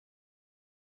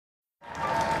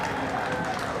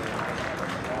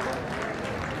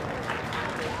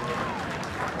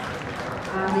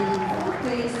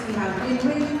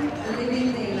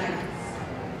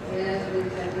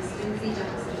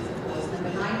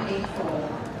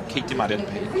Katie Marion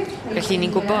Payne. Felly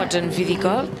ni'n gwybod yn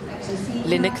fuddigol,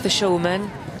 Linux the Showman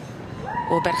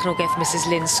o berchnogaeth Mrs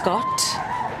Lynn Scott.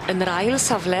 Yn yr ail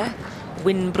safle,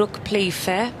 Winbrook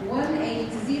Playfair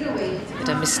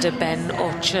gyda Mr Ben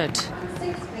Orchard.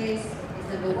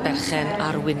 Berchen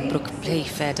ar Winbrook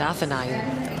Playfair dath yn ail.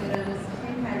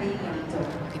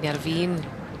 Gyn ar fin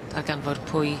ar ganfod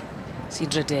pwy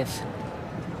sy'n drydydd.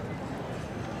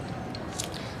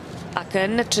 Ac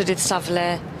yn y trydydd safle,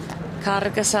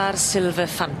 Cargasar Silver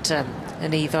Phantom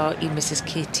yn eiddo i Mrs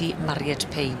Katie Marion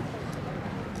Payne.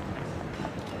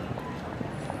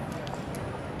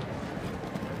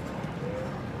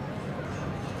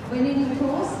 Winning, of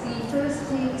course, the first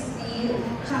takes the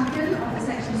champion of the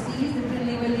section C's, the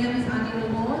Brindley Williams Annual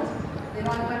Award, the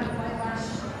Welsh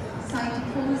Ponies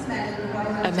Cob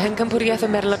Type. Ymhencampwriaeth y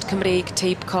Merlod Cymreig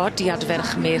Type Cob i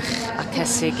adferch merch a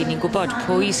cesig i ni'n gwybod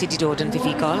pwy sydd wedi dod yn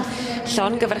fuddigol.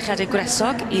 Llon gyfarchadau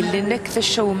gwresog i Linux the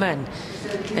Showman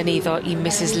yn eiddo i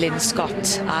Mrs Lynn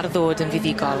Scott ar ddod yn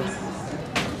fuddigol.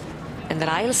 Yn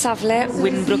yr ail safle,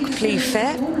 Winbrook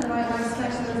Playfair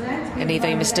yn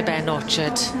eiddo i Mr Ben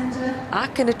Orchard.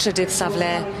 Ac yn y trydydd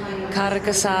safle,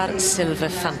 Cargasar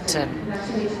Silver Phantom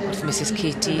wrth Mrs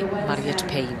Katie Marion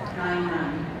Payne.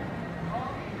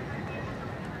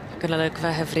 Ac yn olygfa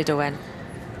hyfryd, Owen.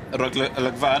 Yr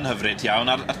olygfa yn hyfryd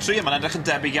iawn, a'r tri yma'n edrych yn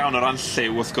debyg iawn o ran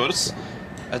lliw wrth gwrs.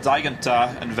 Y dau gynta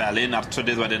yn felyn a'r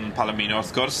trydydd wedyn yn Palomino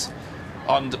wrth gwrs.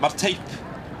 Ond mae'r teip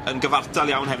yn gyfartal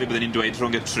iawn hefyd byddwn ni'n dweud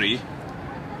rhwng y tri.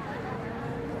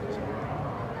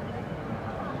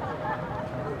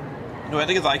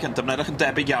 Nwedig y ddau cyntaf, mae'n edrych yn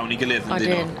debyg iawn i gilydd yn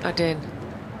dyn nhw. Odyn.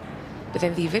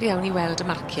 Byddai'n ddifyr iawn i weld y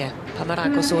marciau. Pa mor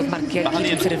agos oedd marciau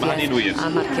cydymffurfiaeth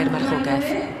a marciau'r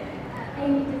marchogaeth.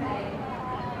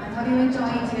 Have you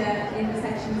enjoyed here in the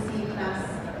section C class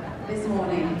this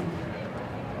morning?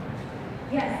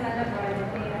 Yes, I love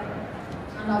riding.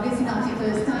 And obviously not your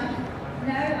first time?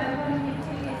 No, I won it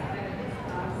 2 years ago in this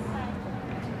class.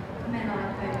 Merlod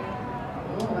Cymreig.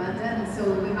 Oh, well done. So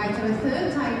we might have a third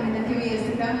time in a few years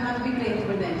to come. That would be great,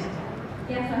 wouldn't it?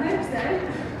 Yes, I hope so.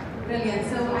 Brilliant.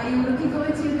 So are you looking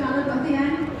forward to your gallop at the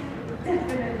end?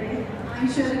 Definitely. I'm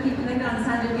sure the people in the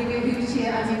grandstand will give you a huge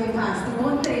cheer as you go past.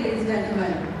 Won't they, ladies and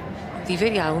gentlemen?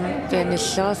 Ddifyr iawn, fe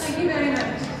enillodd Thank you very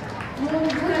much. Well,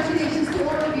 congratulations to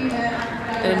all of you here.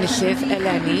 enillydd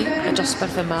eleni y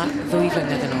dosbarth yma 2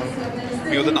 flynedd yn ôl.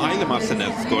 Mi oedd yn ail yma'r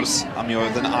llynedd, wrth gwrs, a mi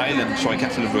oedd yn ail yn sioe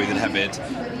ceffyl y flwyddyn hefyd,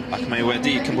 ac mae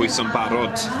wedi cymhwyso'n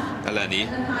barod eleni.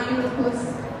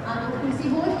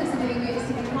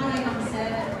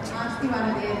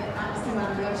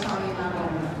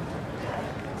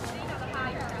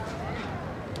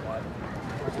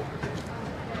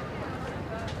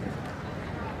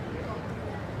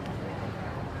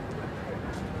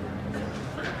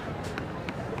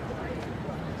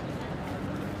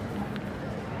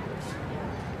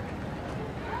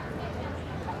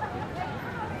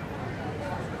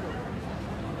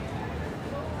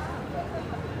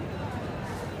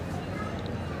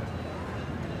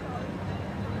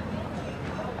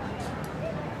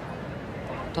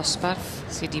 Dosbarth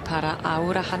sydd wedi para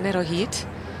awr a hanner o hyd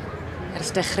ers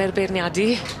dechrau'r beirniadu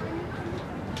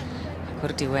ac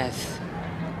o'r diwedd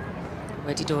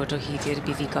wedi dod o hyd i'r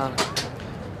buddigol.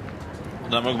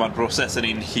 Yn amlwg mae'r broses yn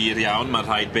un hir iawn, mae'n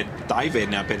rhaid dau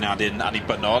beirniadu'n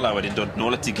annibynnol a wedyn dod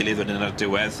nôl at ei gilydd wedyn yn yr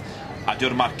diwedd.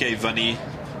 Adio'r marciau i fyny.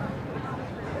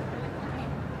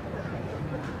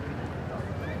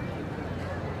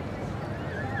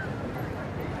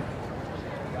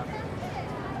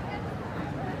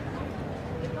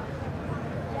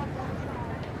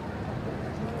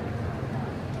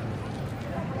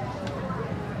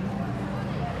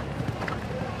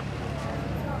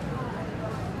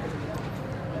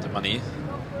 Dyma ni.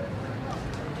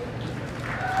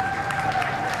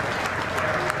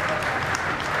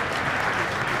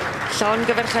 Llon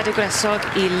gyfarchadau gwresog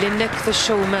i Linux the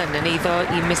Showman yn eiddo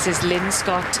i Mrs Lynn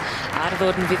Scott ar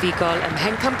ddod yn fuddigol ym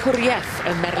mhencampwriaeth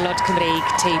y Merlod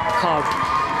Cymreig Type Cob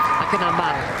ac yn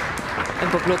aml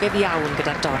yn boblogaidd iawn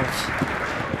gyda'r dorf.